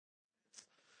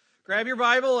Grab your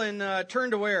Bible and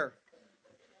turn to where?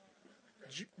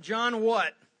 John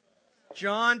what?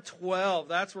 John 12.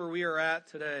 That's where we are at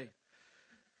today.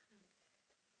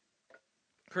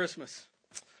 Christmas.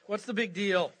 What's the big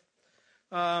deal?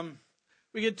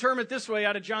 We could term it this way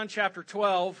out of John chapter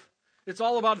 12. It's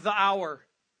all about the hour.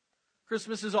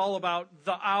 Christmas is all about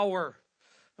the hour.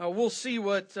 We'll see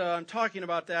what I'm talking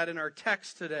about that in our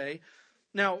text today.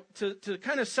 Now, to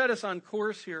kind of set us on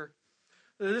course here,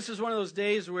 this is one of those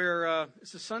days where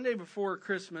it's the Sunday before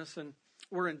Christmas, and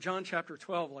we're in John chapter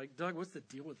 12. Like, Doug, what's the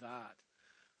deal with that?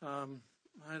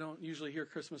 I don't usually hear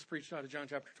Christmas preached out of John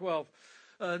chapter 12.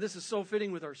 This is so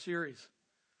fitting with our series.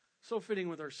 So fitting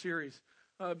with our series.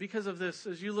 Because of this,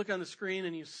 as you look on the screen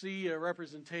and you see a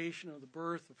representation of the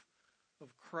birth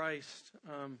of Christ,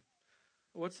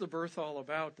 what's the birth all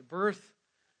about? The birth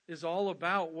is all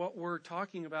about what we're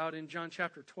talking about in John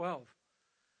chapter 12.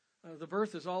 The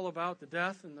birth is all about the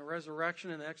death and the resurrection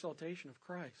and the exaltation of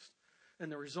Christ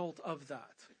and the result of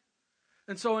that.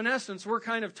 And so in essence, we're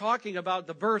kind of talking about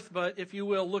the birth, but if you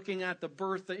will, looking at the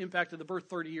birth, the impact of the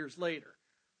birth 30 years later.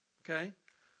 Okay?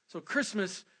 So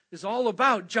Christmas is all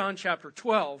about John chapter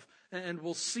 12, and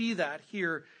we'll see that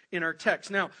here in our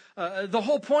text. Now, the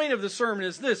whole point of the sermon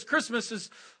is this. Christmas is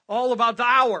all about the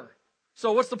hour.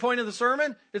 So what's the point of the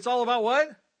sermon? It's all about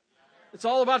what? It's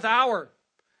all about the hour.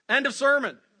 End of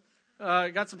sermon.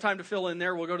 Got some time to fill in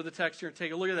there. We'll go to the text here and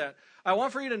take a look at that. I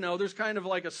want for you to know there's kind of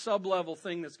like a sub-level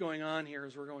thing that's going on here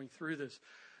as we're going through this.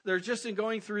 There's just in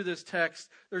going through this text,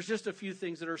 there's just a few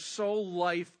things that are so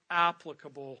life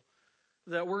applicable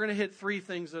that we're going to hit three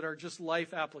things that are just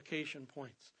life application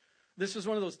points. This is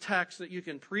one of those texts that you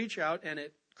can preach out, and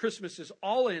Christmas is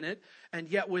all in it, and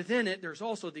yet within it, there's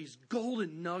also these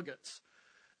golden nuggets.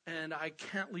 And I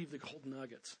can't leave the golden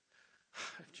nuggets.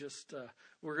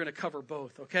 We're going to cover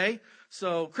both, okay?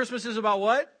 So Christmas is about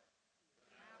what?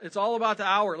 It's all about the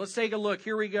hour. Let's take a look.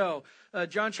 Here we go.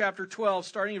 John chapter 12,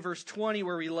 starting in verse 20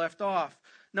 where we left off.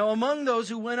 Now among those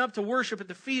who went up to worship at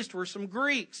the feast were some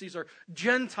Greeks. These are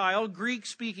Gentile,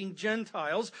 Greek-speaking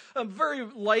Gentiles. Very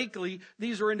likely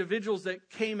these are individuals that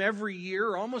came every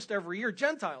year, almost every year,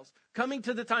 Gentiles, coming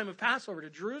to the time of Passover to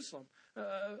Jerusalem.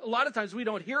 A lot of times we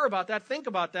don't hear about that, think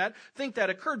that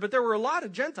occurred. But there were a lot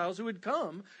of Gentiles who would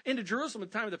come into Jerusalem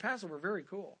at the time of the Passover. Very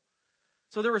cool.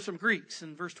 So there were some Greeks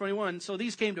in verse 21. So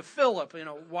these came to Philip.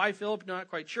 Why Philip? Not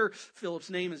quite sure. Philip's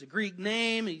name is a Greek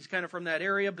name. He's kind of from that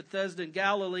area, Bethesda in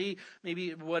Galilee,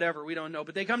 maybe whatever, we don't know.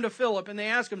 But they come to Philip and they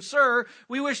ask him, "Sir,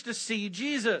 we wish to see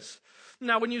Jesus."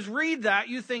 Now, when you read that,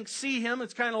 you think see him.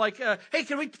 It's kind of like, hey,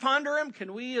 can we ponder him?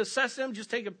 Can we assess him?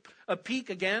 Just take a peek,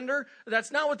 a gander?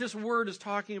 That's not what this word is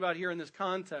talking about here in this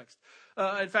context.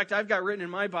 In fact, I've got written in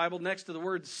my Bible next to the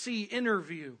word see,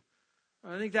 interview.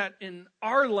 I think that in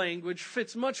our language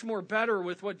fits much more better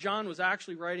with what John was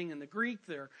actually writing in the Greek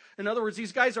there. In other words,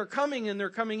 these guys are coming and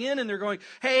they're coming in and they're going,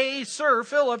 "Hey, sir,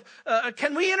 Philip,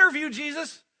 can we interview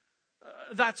Jesus?"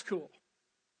 That's cool.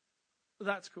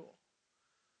 That's cool.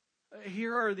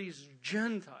 Here are these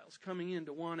Gentiles coming in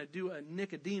to want to do a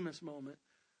Nicodemus moment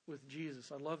with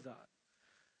Jesus. I love that.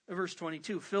 Verse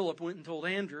 22, Philip went and told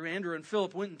Andrew. Andrew and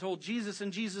Philip went and told Jesus,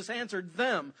 and Jesus answered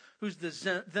them. Who's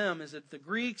the them? Is it the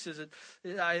Greeks?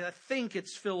 I think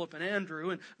it's Philip and Andrew.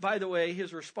 And by the way,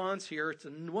 his response here, it's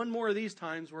one more of these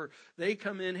times where they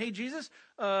come in, "Hey, Jesus,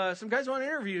 some guys want to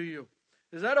interview you.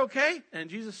 Is that okay?" And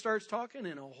Jesus starts talking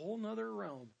in a whole nother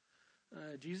realm.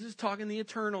 Jesus is talking the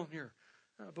eternal here.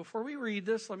 Before we read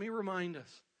this, let me remind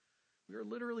us, we are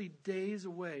literally days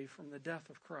away from the death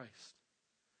of Christ.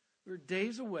 We're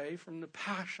days away from the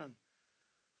passion,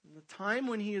 from the time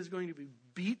when he is going to be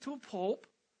beat to a pulp,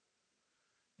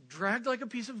 dragged like a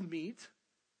piece of meat,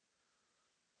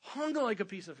 hung like a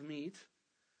piece of meat,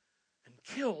 and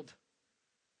killed.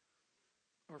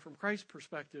 Or from Christ's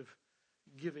perspective,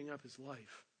 giving up his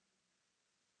life.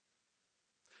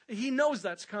 He knows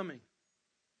that's coming.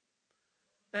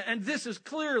 And this is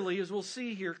clearly, as we'll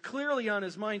see here, clearly on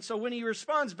his mind. So when he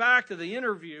responds back to the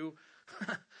interview,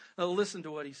 listen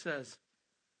to what he says.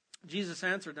 Jesus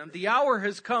answered them, "The hour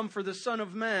has come for the Son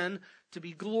of Man to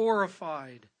be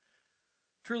glorified.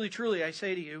 Truly, truly, I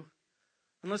say to you,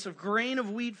 unless a grain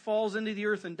of wheat falls into the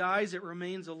earth and dies, it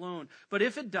remains alone. But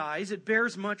if it dies, it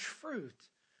bears much fruit.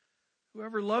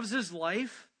 Whoever loves his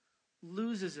life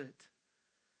loses it.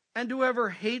 And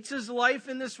whoever hates his life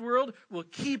in this world will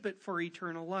keep it for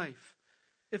eternal life.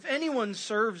 If anyone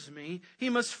serves me, he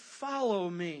must follow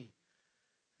me.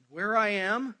 Where I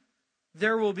am,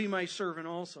 there will be my servant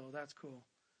also." That's cool.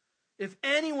 "If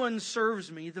anyone serves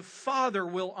me, the Father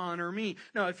will honor me."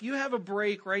 Now, if you have a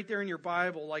break right there in your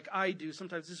Bible, like I do,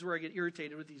 sometimes this is where I get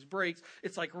irritated with these breaks.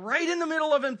 It's like right in the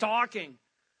middle of him talking.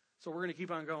 So we're going to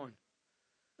keep on going.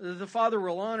 The Father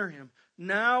will honor him.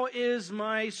 Now is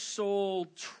my soul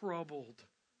troubled.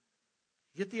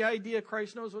 Get the idea?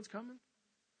 Christ knows what's coming.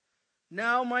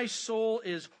 Now my soul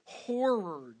is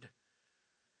horrored.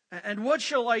 And what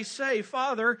shall I say?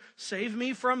 Father, save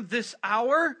me from this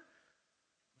hour?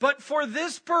 But for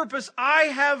this purpose I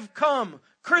have come,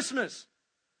 Christmas,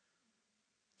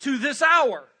 to this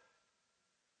hour.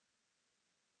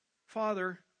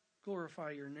 Father,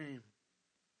 glorify your name.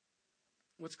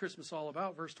 What's Christmas all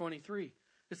about? Verse 23.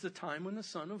 It's the time when the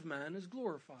Son of Man is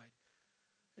glorified.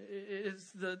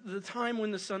 It's the time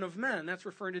when the Son of Man, that's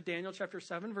referring to Daniel chapter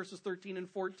 7, verses 13 and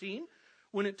 14,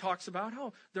 when it talks about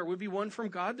how there would be one from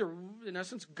God. There, in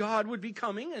essence, God would be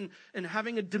coming and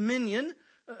having a dominion.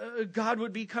 God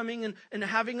would be coming and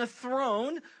having a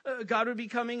throne. God would be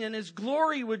coming and his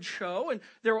glory would show. And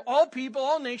there were all people,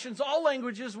 all nations, all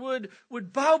languages would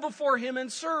bow before him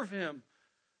and serve him.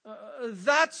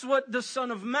 That's what the Son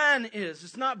of Man is.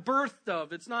 It's not birthed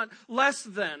of. It's not less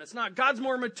than. It's not God's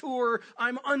more mature,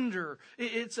 I'm under.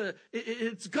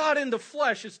 It's God in the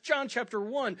flesh. It's John chapter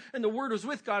 1. And the Word was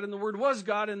with God, and the Word was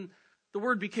God, and the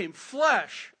Word became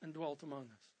flesh and dwelt among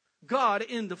us. God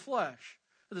in the flesh,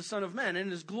 the Son of Man,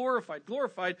 and is glorified.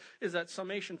 Glorified is that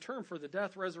summation term for the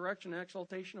death, resurrection, and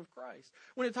exaltation of Christ.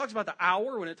 When it talks about the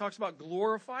hour, when it talks about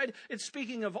glorified, it's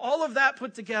speaking of all of that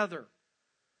put together.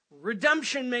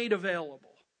 Redemption made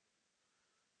available.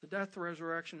 The death,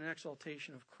 resurrection, and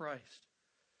exaltation of Christ.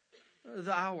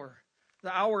 The hour.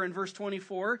 The hour in verse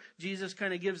 24, Jesus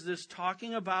kind of gives this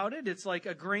talking about it. It's like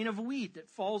a grain of wheat that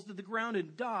falls to the ground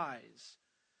and dies.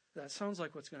 That sounds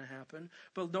like what's going to happen.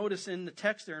 But notice in the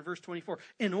text there in verse 24,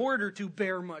 in order to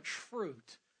bear much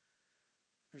fruit.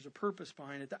 There's a purpose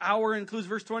behind it. The hour includes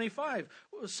verse 25,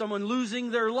 someone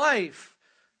losing their life.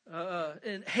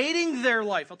 And hating their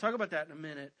life. I'll talk about that in a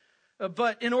minute.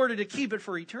 But in order to keep it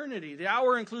for eternity. The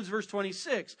hour includes verse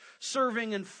 26,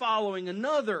 serving and following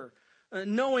another,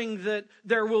 knowing that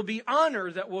there will be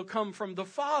honor that will come from the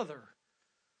Father.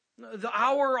 The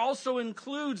hour also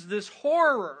includes this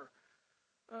horror,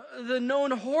 the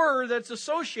known horror that's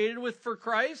associated with, for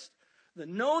Christ, the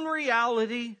known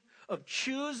reality of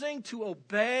choosing to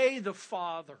obey the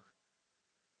Father.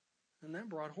 And that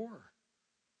brought horror.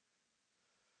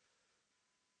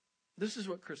 This is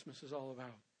what Christmas is all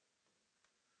about.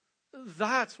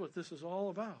 That's what this is all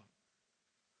about.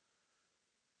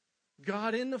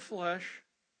 God in the flesh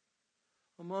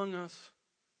among us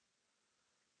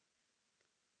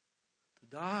to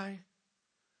die,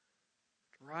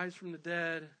 to rise from the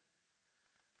dead,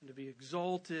 and to be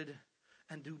exalted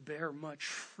and to bear much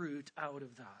fruit out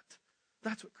of that.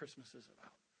 That's what Christmas is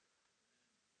about.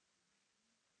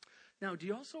 Now, do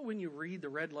you also, when you read the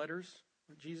red letters,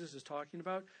 what Jesus is talking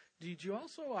about, did you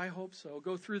also, I hope so,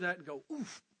 go through that and go,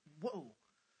 oof, whoa,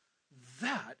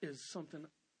 that is something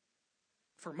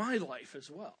for my life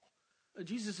as well.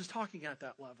 Jesus is talking at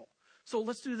that level. So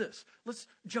let's do this. Let's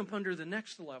jump under the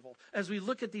next level as we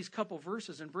look at these couple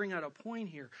verses and bring out a point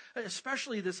here.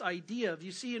 Especially this idea of,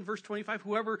 you see in verse 25,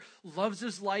 whoever loves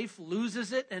his life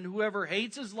loses it, and whoever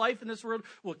hates his life in this world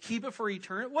will keep it for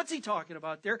eternity. What's he talking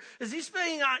about there? Is he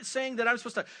saying that I'm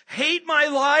supposed to hate my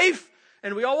life?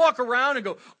 And we all walk around and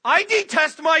go, I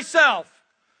detest myself.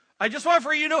 I just want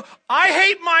for you to know, I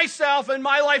hate myself and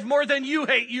my life more than you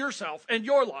hate yourself and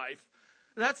your life.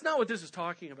 That's not what this is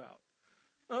talking about.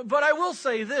 But I will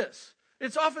say this.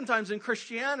 It's oftentimes in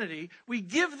Christianity, we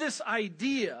give this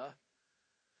idea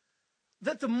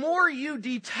that the more you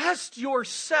detest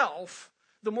yourself,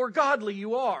 the more godly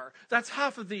you are. That's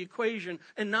half of the equation,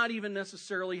 and not even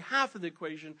necessarily half of the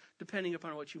equation, depending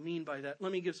upon what you mean by that.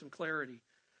 Let me give some clarity.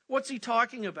 What's he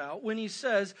talking about when he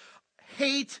says,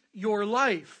 hate your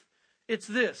life? It's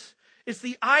this. It's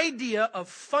the idea of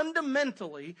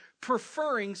fundamentally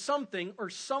preferring something or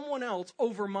someone else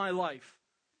over my life.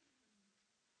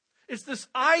 It's this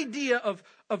idea of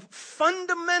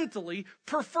fundamentally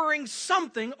preferring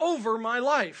something over my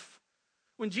life.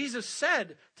 When Jesus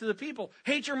said to the people,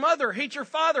 hate your mother, hate your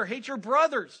father, hate your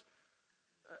brothers,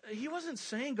 he wasn't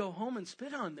saying go home and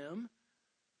spit on them.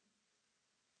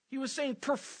 He was saying,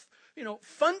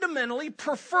 fundamentally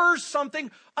prefers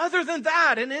something other than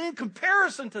that. And in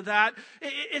comparison to that,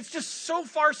 it's just so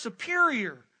far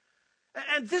superior.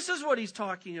 And this is what he's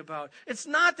talking about. It's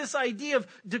not this idea of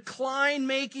decline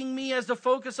making me as the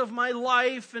focus of my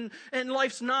life and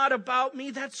life's not about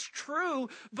me. That's true.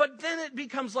 But then it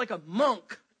becomes like a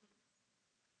monk.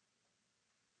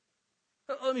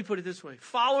 Let me put it this way.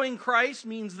 Following Christ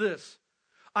means this.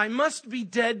 I must be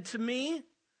dead to me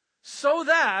so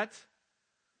that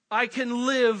I can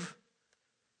live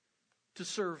to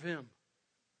serve him.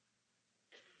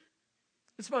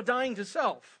 It's about dying to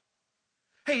self.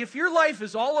 Hey, if your life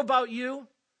is all about you,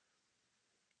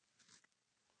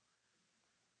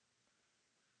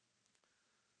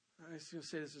 I was going to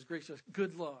say this is great.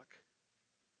 Good luck.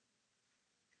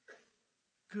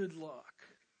 Good luck.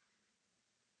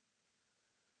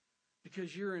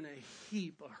 Because you're in a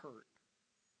heap of hurt.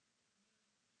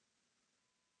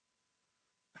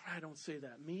 I don't say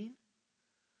that mean.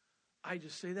 I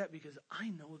just say that because I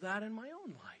know that in my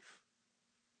own life.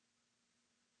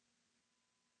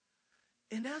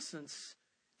 In essence,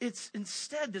 it's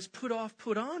instead this put off,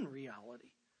 put on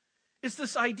reality. It's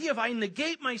this idea of I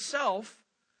negate myself,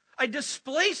 I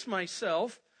displace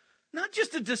myself, not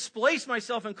just to displace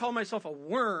myself and call myself a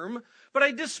worm, but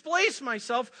I displace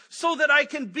myself so that I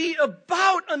can be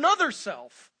about another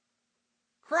self,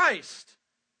 Christ.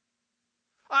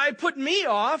 I put me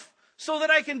off so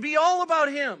that I can be all about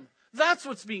Him. That's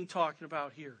what's being talked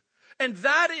about here. And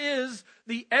that is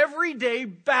the everyday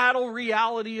battle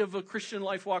reality of a Christian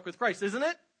life walk with Christ, isn't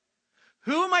it?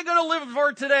 Who am I going to live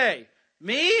for today?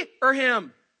 Me or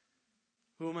Him?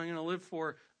 Who am I going to live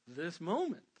for this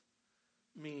moment?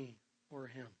 Me or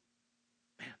Him?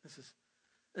 Man,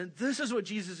 this is what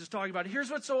Jesus is talking about. Here's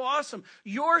what's so awesome.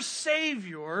 Your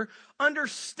Savior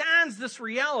understands this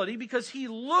reality because He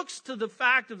looks to the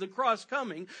fact of the cross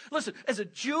coming. Listen, as a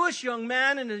Jewish young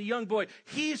man and a young boy,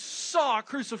 he saw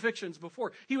crucifixions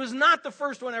before. He was not the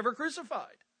first one ever crucified.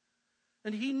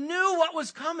 And he knew what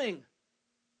was coming.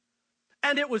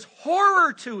 And it was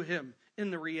horror to him in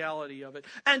the reality of it.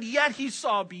 And yet he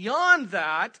saw beyond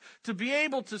that to be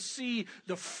able to see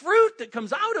the fruit that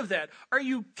comes out of that. Are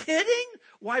you kidding?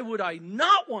 Why would I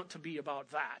not want to be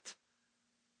about that?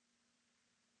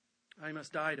 I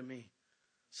must die to me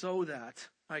so that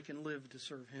I can live to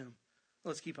serve Him.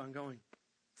 Let's keep on going.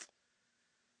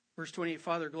 Verse 28,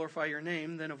 Father, glorify your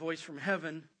name. Then a voice from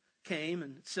heaven came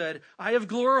and said, I have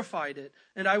glorified it,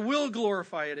 and I will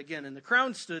glorify it again. And the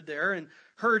crowd stood there and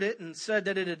heard it and said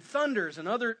that it had thundered, and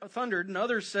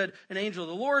others said an angel of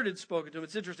the Lord had spoken to him.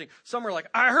 It's interesting. Some are like,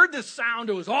 I heard this sound,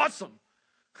 it was awesome.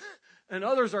 And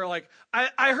others are like,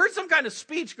 I heard some kind of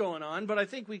speech going on, but I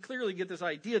think we clearly get this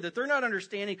idea that they're not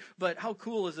understanding, but how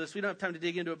cool is this? We don't have time to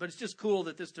dig into it, but it's just cool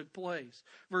that this took place.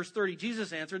 Verse 30,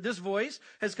 Jesus answered, this voice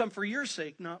has come for your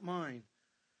sake, not mine.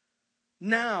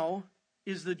 Now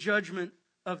is the judgment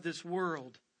of this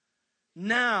world.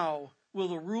 Now will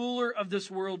the ruler of this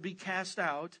world be cast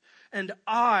out, and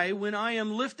I, when I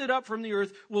am lifted up from the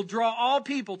earth, will draw all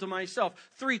people to myself.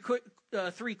 Three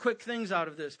quick things out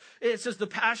of this. It says the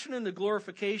passion and the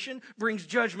glorification brings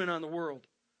judgment on the world.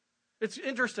 It's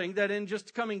interesting that in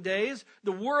just coming days,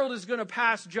 the world is going to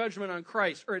pass judgment on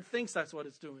Christ, or it thinks that's what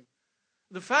it's doing.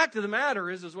 The fact of the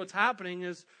matter is what's happening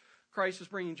is Christ is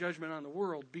bringing judgment on the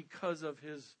world because of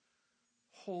His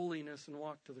holiness and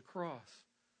walk to the cross.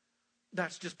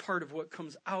 That's just part of what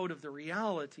comes out of the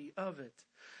reality of it.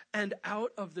 And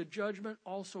out of the judgment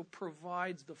also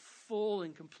provides the full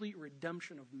and complete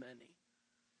redemption of many.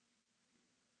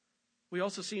 We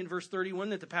also see in verse 31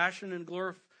 that the passion and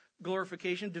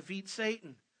glorification defeat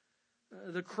Satan.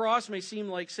 The cross may seem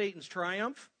like Satan's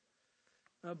triumph,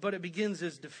 but it begins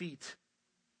his defeat.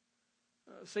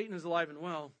 Satan is alive and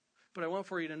well, but I want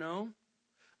for you to know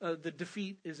the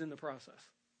defeat is in the process.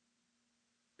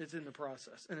 It's in the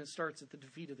process, and it starts at the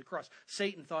defeat of the cross.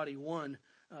 Satan thought he won,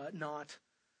 not.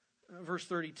 Verse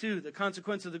 32, the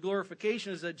consequence of the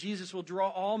glorification is that Jesus will draw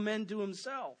all men to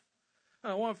Himself.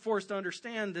 I want for us to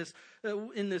understand this.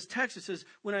 In this text, it says,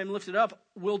 when I'm lifted up,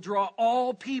 will draw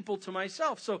all people to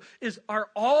myself. So are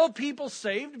all people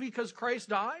saved because Christ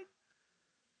died?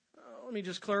 Let me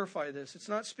just clarify this. It's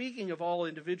not speaking of all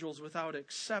individuals without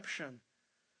exception.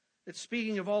 It's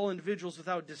speaking of all individuals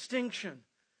without distinction.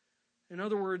 In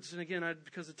other words, and again,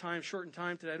 because of time, shortened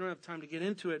time today, I don't have time to get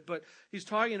into it, but he's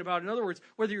talking about, in other words,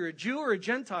 whether you're a Jew or a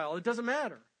Gentile, it doesn't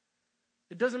matter.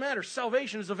 It doesn't matter.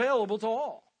 Salvation is available to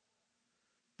all.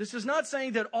 This is not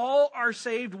saying that all are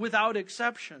saved without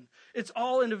exception. It's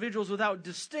all individuals without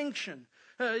distinction.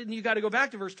 And you got to go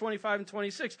back to verse 25 and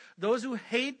 26. Those who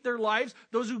hate their lives,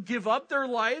 those who give up their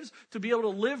lives to be able to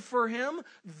live for Him,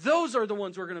 those are the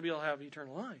ones who are going to be able to have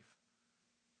eternal life.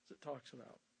 As it talks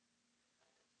about.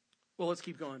 Well, let's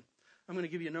keep going. I'm going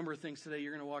to give you a number of things today.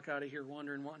 You're going to walk out of here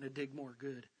wondering, wanting to dig more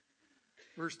good.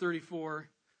 Verse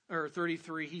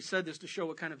 33, he said this to show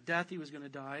what kind of death he was going to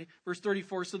die. Verse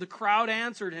 34, so the crowd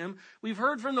answered him, we've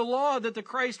heard from the law that the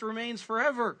Christ remains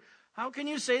forever. How can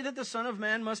you say that the Son of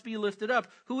Man must be lifted up?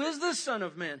 Who is this Son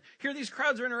of Man? Here these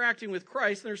crowds are interacting with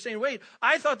Christ, and they're saying, wait,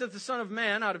 I thought that the Son of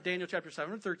Man, out of Daniel chapter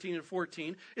 7, 13 and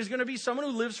 14, is going to be someone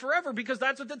who lives forever, because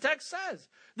that's what the text says.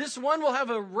 This one will have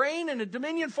a reign and a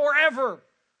dominion forever.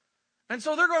 And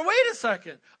so they're going, wait a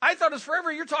second. I thought it was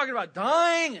forever. You're talking about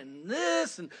dying and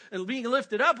this and being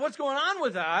lifted up. What's going on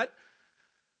with that?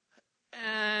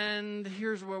 And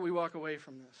here's where we walk away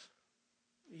from this.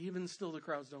 Even still, the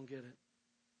crowds don't get it.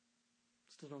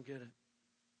 Still don't get it.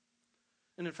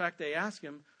 And in fact, they ask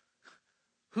him,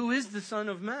 who is the Son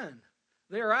of Man?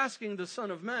 They are asking the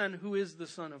Son of Man, who is the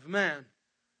Son of Man?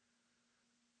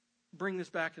 Bring this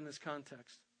back in this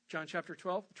context. John chapter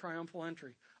 12, the triumphal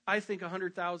entry. I think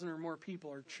 100,000 or more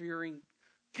people are cheering,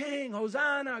 King,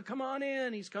 Hosanna, come on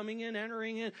in. He's coming in,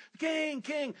 entering in. King,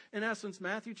 King. In essence,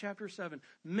 Matthew chapter 7.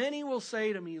 Many will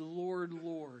say to me, Lord,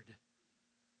 Lord.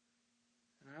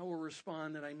 And I will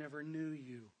respond that I never knew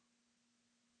you.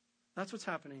 That's what's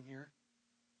happening here.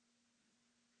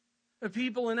 The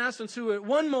people, in essence, who at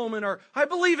one moment are, I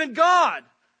believe in God.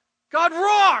 God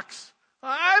rocks.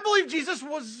 I believe Jesus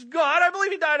was God. I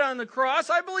believe he died on the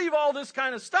cross. I believe all this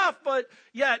kind of stuff. But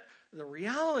yet, the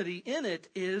reality in it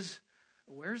is,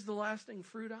 where's the lasting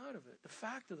fruit out of it? The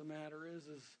fact of the matter is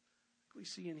we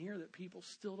see in here that people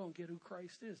still don't get who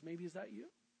Christ is. Maybe is that you?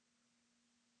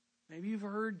 Maybe you've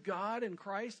heard God and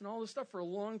Christ and all this stuff for a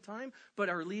long time, but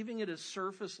are leaving it as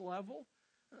surface level.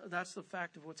 That's the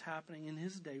fact of what's happening in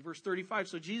his day. Verse 35,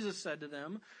 so Jesus said to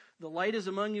them, the light is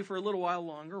among you for a little while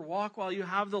longer. Walk while you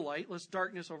have the light, lest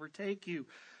darkness overtake you.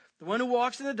 The one who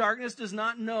walks in the darkness does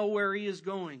not know where he is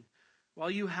going.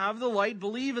 While you have the light,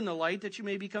 believe in the light, that you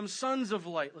may become sons of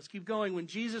light. Let's keep going. When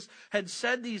Jesus had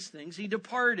said these things, he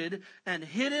departed and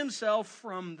hid himself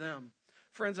from them.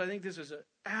 Friends, I think this is an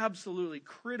absolutely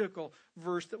critical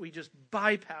verse that we just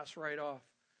bypass right off.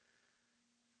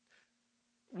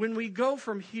 When we go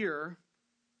from here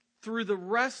through the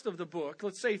rest of the book,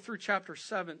 let's say through chapter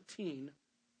 17,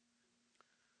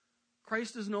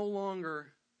 Christ is no longer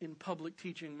in public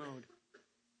teaching mode.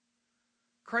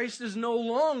 Christ is no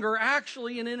longer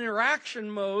actually in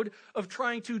interaction mode of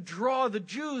trying to draw the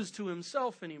Jews to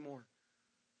himself anymore.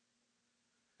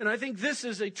 And I think this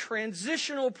is a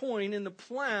transitional point in the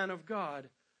plan of God.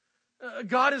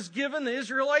 God has given the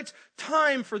Israelites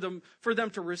time for them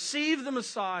to receive the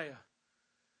Messiah.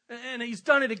 And he's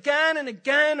done it again and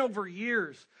again over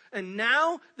years. And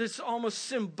now this almost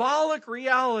symbolic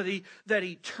reality that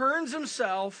he turns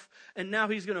himself and now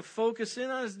he's going to focus in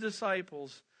on his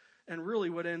disciples and really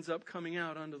what ends up coming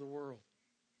out unto the world.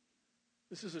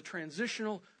 This is a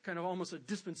transitional, kind of almost a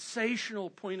dispensational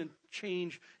point of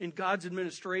change in God's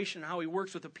administration, how he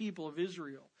works with the people of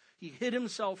Israel. He hid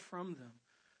himself from them.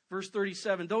 Verse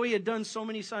 37, though he had done so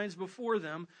many signs before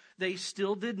them, they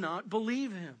still did not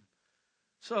believe him.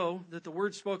 So that the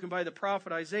word spoken by the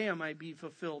prophet Isaiah might be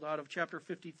fulfilled out of chapter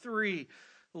 53.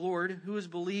 The Lord, who has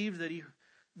believed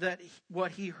that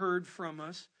what he heard from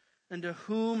us, and to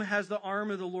whom has the arm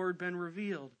of the Lord been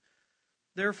revealed?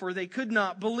 Therefore they could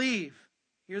not believe.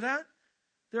 Hear that?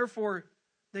 Therefore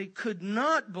they could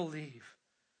not believe.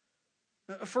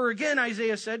 For again,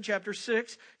 Isaiah said, chapter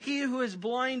 6, he who has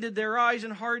blinded their eyes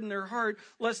and hardened their heart,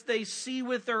 lest they see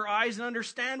with their eyes and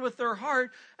understand with their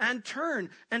heart and turn,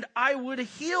 and I would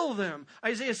heal them.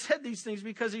 Isaiah said these things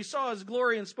because he saw his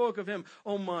glory and spoke of him.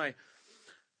 Oh my.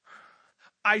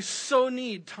 I so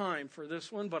need time for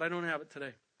this one, but I don't have it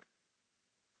today.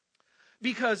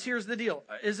 Because here's the deal.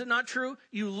 Is it not true?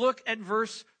 You look at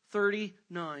verse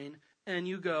 39 and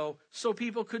you go, so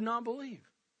people could not believe.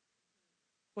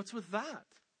 What's with that?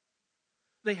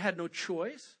 They had no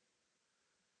choice.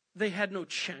 They had no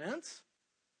chance.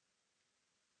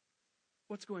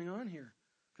 What's going on here?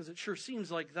 Because it sure seems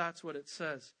like that's what it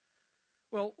says.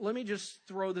 Well, let me just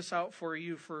throw this out for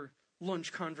you for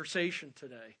lunch conversation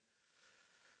today.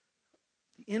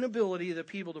 The inability of the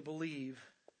people to believe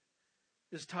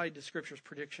is tied to Scripture's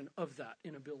prediction of that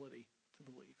inability to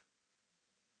believe.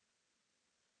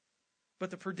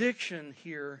 But the prediction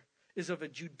here is of a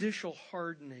judicial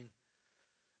hardening.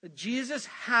 Jesus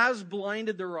has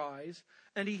blinded their eyes,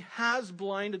 and he has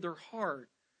blinded their heart.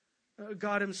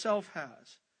 God himself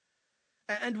has.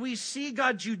 And we see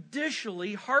God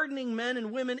judicially hardening men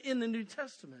and women in the New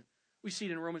Testament. We see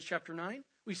it in Romans chapter 9.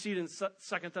 We see it in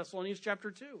 2 Thessalonians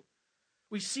chapter 2.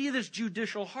 We see this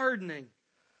judicial hardening.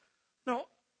 Now,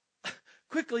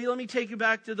 quickly, let me take you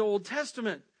back to the Old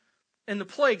Testament and the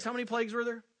plagues. How many plagues were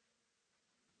there?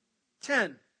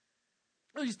 10.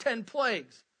 These 10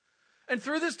 plagues. And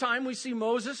through this time, we see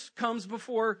Moses comes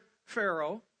before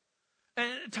Pharaoh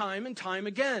and time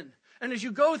again. And as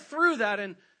you go through that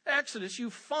in Exodus, you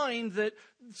find that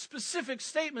specific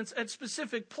statements at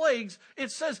specific plagues,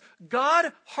 it says,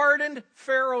 God hardened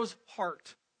Pharaoh's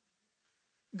heart.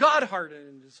 God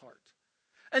hardened his heart.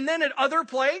 And then at other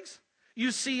plagues,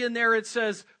 you see in there it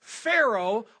says,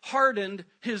 Pharaoh hardened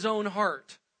his own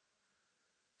heart.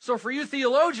 So for you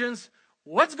theologians,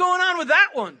 what's going on with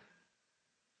that one?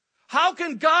 How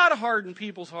can God harden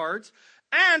people's hearts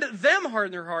and them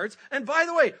harden their hearts? And by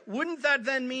the way, wouldn't that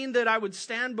then mean that I would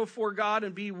stand before God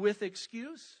and be with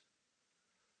excuse?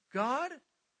 God,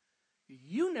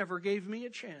 you never gave me a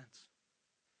chance.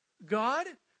 God,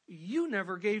 you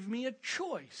never gave me a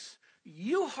choice.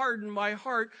 You hardened my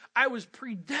heart. I was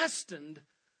predestined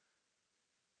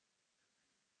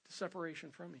to separation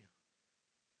from you.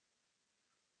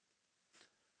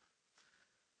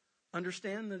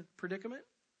 Understand the predicament?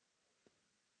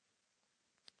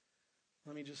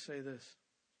 Let me just say this.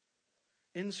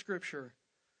 In Scripture,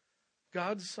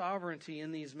 God's sovereignty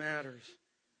in these matters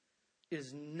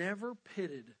is never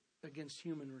pitted against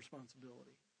human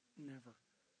responsibility. Never.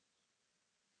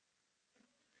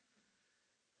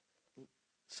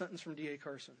 Sentence from D.A.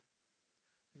 Carson.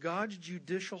 God's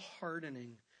judicial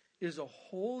hardening is a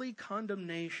holy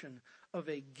condemnation of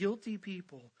a guilty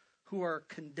people who are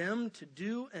condemned to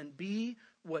do and be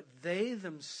what they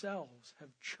themselves have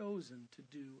chosen to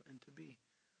do and to be.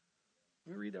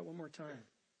 Let me read that one more time.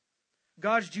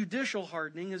 God's judicial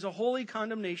hardening is a holy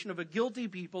condemnation of a guilty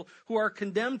people who are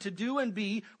condemned to do and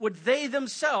be what they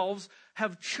themselves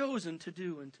have chosen to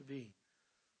do and to be.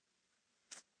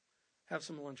 Have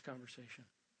some lunch conversation.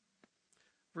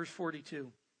 Verse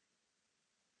 42.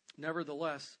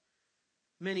 Nevertheless,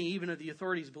 many even of the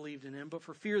authorities believed in him, but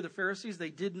for fear of the Pharisees they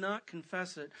did not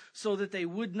confess it, so that they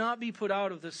would not be put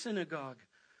out of the synagogue.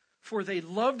 For they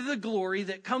loved the glory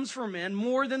that comes from men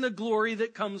more than the glory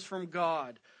that comes from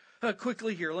God.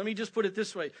 Quickly here, let me just put it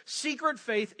this way. Secret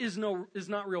faith is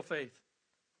not real faith.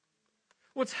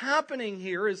 What's happening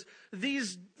here is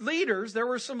these leaders, there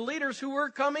were some leaders who were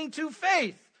coming to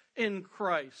faith in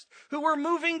Christ, who were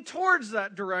moving towards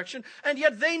that direction, and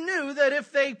yet they knew that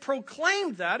if they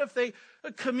proclaimed that, if they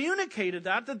communicated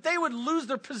that they would lose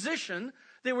their position,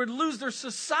 they would lose their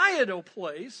societal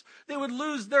place, they would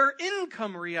lose their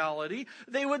income reality,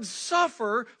 they would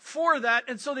suffer for that,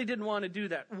 and so they didn't want to do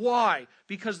that. Why?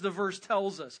 Because the verse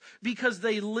tells us. Because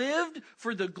they lived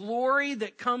for the glory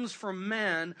that comes from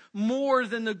man more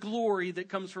than the glory that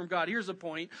comes from God. Here's the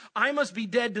point. I must be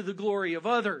dead to the glory of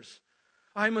others.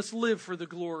 I must live for the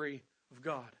glory of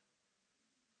God.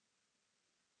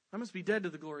 I must be dead to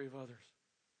the glory of others.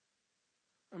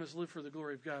 I must live for the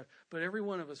glory of God. But every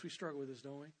one of us, we struggle with this,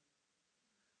 don't we?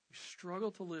 We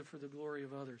struggle to live for the glory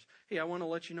of others. Hey, I want to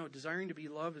let you know, desiring to be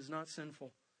loved is not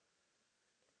sinful.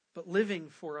 But living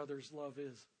for others' love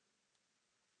is.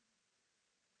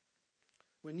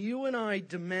 When you and I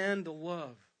demand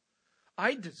love,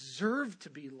 I deserve to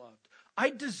be loved.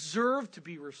 I deserve to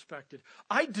be respected.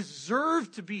 I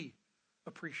deserve to be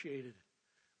appreciated.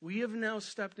 We have now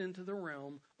stepped into the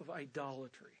realm of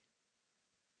idolatry.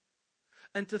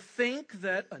 And to think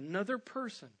that another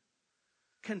person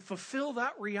can fulfill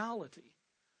that reality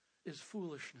is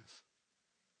foolishness.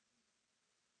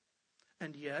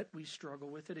 And yet we struggle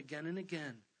with it again and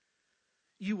again.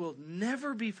 You will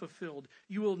never be fulfilled.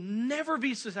 You will never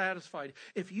be satisfied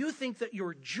if you think that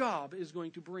your job is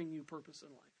going to bring you purpose in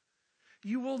life.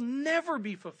 You will never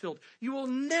be fulfilled. You will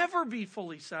never be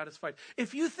fully satisfied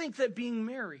if you think that being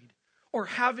married or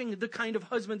having the kind of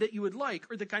husband that you would like,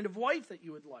 or the kind of wife that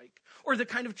you would like, or the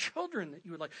kind of children that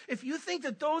you would like, if you think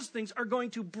that those things are going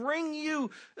to bring you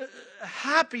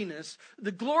happiness,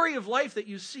 the glory of life that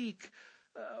you seek,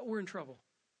 we're in trouble.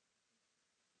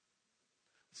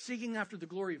 Seeking after the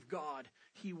glory of God,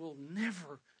 He will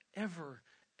never, ever,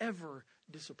 ever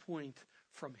disappoint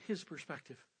from His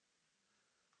perspective.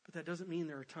 But that doesn't mean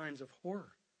there are times of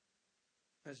horror,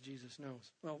 as Jesus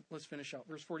knows. Well, let's finish out.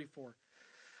 Verse 44.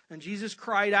 And Jesus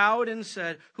cried out and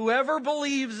said, whoever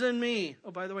believes in me.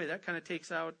 Oh, by the way, that kind of takes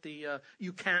out the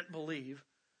you can't believe.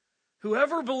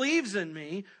 Whoever believes in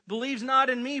me believes not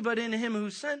in me, but in him who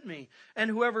sent me.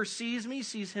 And whoever sees me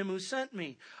sees him who sent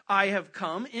me. I have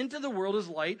come into the world as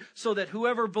light, so that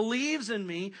whoever believes in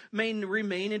me may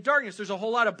remain in darkness. There's a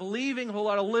whole lot of believing, a whole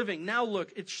lot of living. Now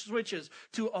look, it switches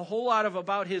to a whole lot of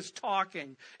about his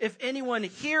talking. If anyone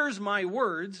hears my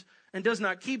words and does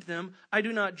not keep them, I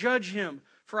do not judge him.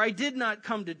 For I did not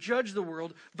come to judge the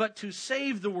world, but to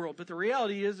save the world. But the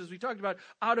reality is, as we talked about,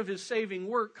 out of his saving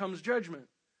work comes judgment.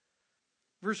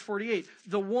 Verse 48,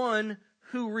 the one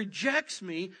who rejects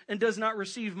me and does not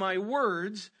receive my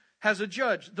words has a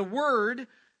judge. The word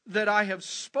that I have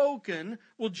spoken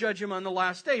will judge him on the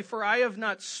last day. For I have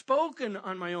not spoken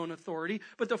on my own authority,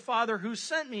 but the Father who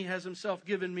sent me has himself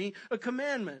given me a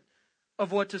commandment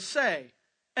of what to say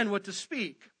and what to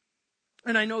speak.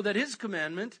 And I know that his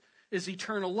commandment is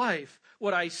eternal life.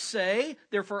 What I say,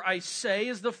 therefore I say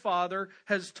as the Father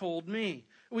has told me.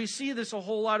 We see this a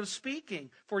whole lot of speaking.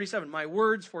 47, my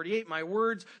words. 48, my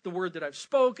words. The word that I've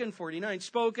spoken. 49,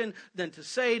 spoken. Then to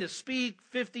say, to speak.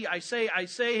 50, I say.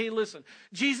 Hey, listen.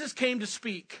 Jesus came to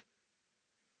speak.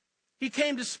 He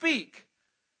came to speak.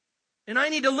 And I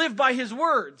need to live by His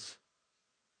words.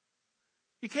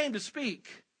 He came to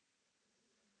speak.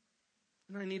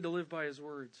 And I need to live by His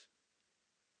words.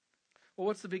 Well,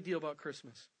 what's the big deal about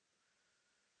Christmas?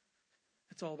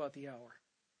 It's all about the hour.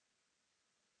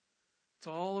 It's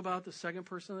all about the second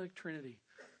person of the Trinity.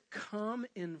 Come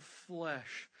in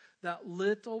flesh. That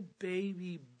little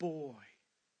baby boy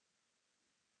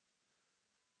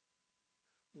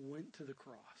went to the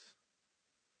cross.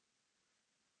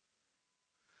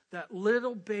 That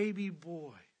little baby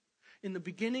boy. In the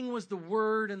beginning was the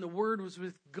Word, and the Word was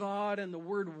with God, and the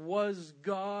Word was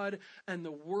God, and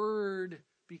the Word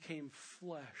became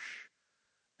flesh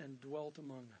and dwelt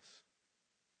among us.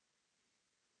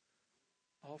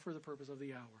 All for the purpose of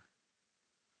the hour.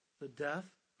 The death,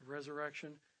 the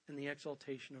resurrection, and the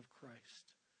exaltation of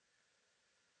Christ.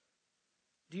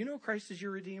 Do you know Christ is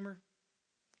your Redeemer?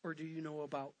 Or do you know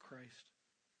about Christ?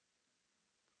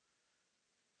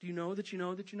 Do you know that you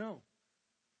know that you know?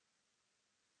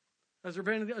 Has there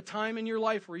been a time in your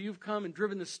life where you've come and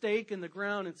driven the stake in the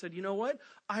ground and said, you know what?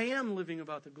 I am living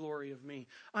about the glory of me.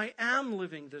 I am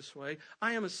living this way.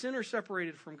 I am a sinner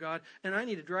separated from God, and I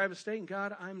need to drive a stake. And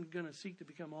God, I'm going to seek to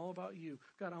become all about you.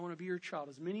 God, I want to be your child.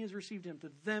 As many as received Him, to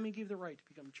them He gave the right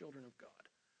to become children of God.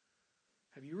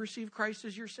 Have you received Christ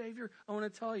as your Savior? I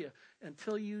want to tell you,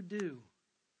 until you do,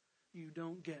 you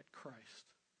don't get Christ.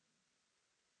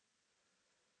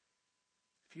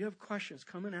 If you have questions,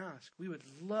 come and ask. We would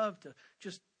love to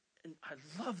and I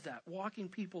love that, walking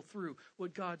people through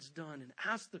what God's done and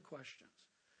ask the questions.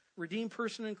 Redeemed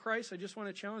person in Christ, I just want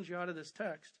to challenge you out of this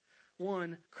text.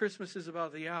 1, Christmas is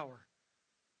about the hour.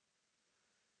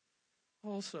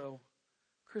 Also,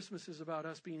 Christmas is about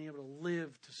us being able to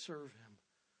live to serve Him.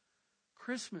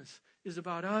 Christmas is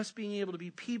about us being able to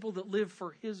be people that live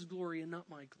for His glory and not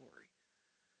my glory.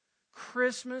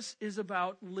 Christmas is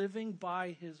about living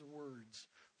by His words.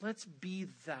 Let's be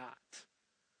that.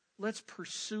 Let's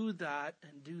pursue that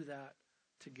and do that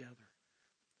together.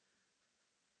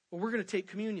 Well, we're going to take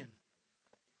communion.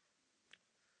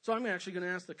 So I'm actually going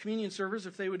to ask the communion servers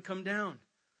if they would come down.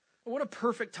 Well, what a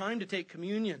perfect time to take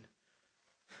communion.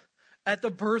 At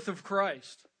the birth of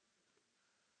Christ.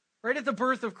 Right at the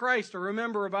birth of Christ, to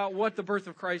remember about what the birth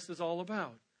of Christ is all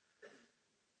about.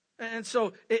 And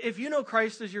so, if you know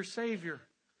Christ as your Savior,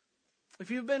 if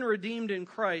you've been redeemed in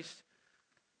Christ,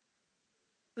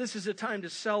 this is a time to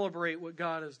celebrate what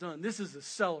God has done. This is a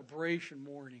celebration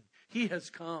morning. He has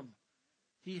come.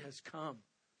 He has come.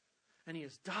 And He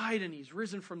has died, and He's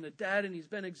risen from the dead, and He's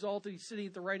been exalted. He's sitting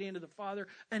at the right hand of the Father,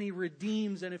 and He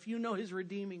redeems. And if you know His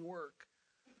redeeming work,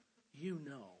 you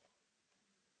know.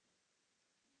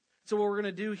 So what we're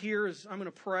going to do here is I'm going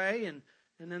to pray, and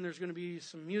then there's going to be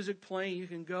some music playing. You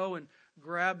can go and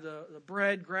grab the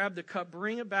bread, grab the cup,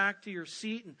 bring it back to your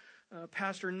seat, and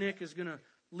Pastor Nick is going to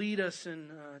lead us in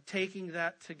taking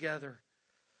that together.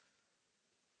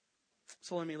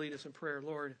 So let me lead us in prayer.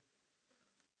 Lord,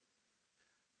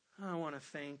 I want to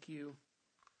thank You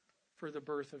for the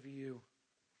birth of You.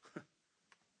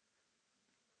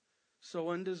 So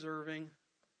undeserving,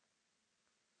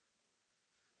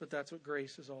 but that's what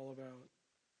grace is all about.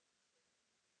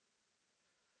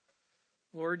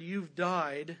 Lord, You've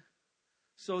died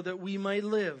so that we might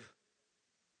live.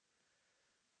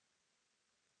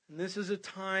 And this is a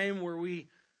time where we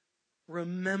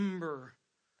remember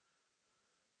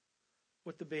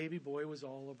what the baby boy was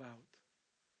all about.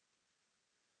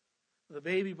 The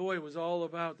baby boy was all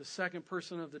about the second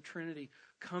person of the Trinity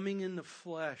coming in the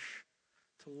flesh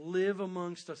to live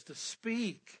amongst us, to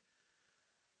speak,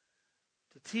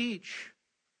 to teach,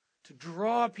 to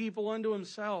draw people unto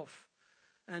Himself,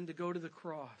 and to go to the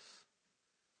cross,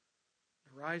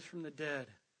 to rise from the dead,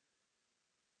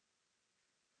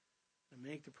 and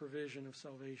make the provision of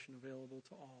salvation available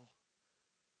to all.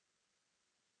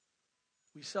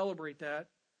 We celebrate that.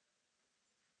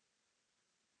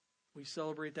 We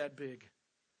celebrate that big.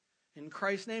 In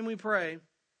Christ's name we pray.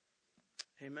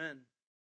 Amen.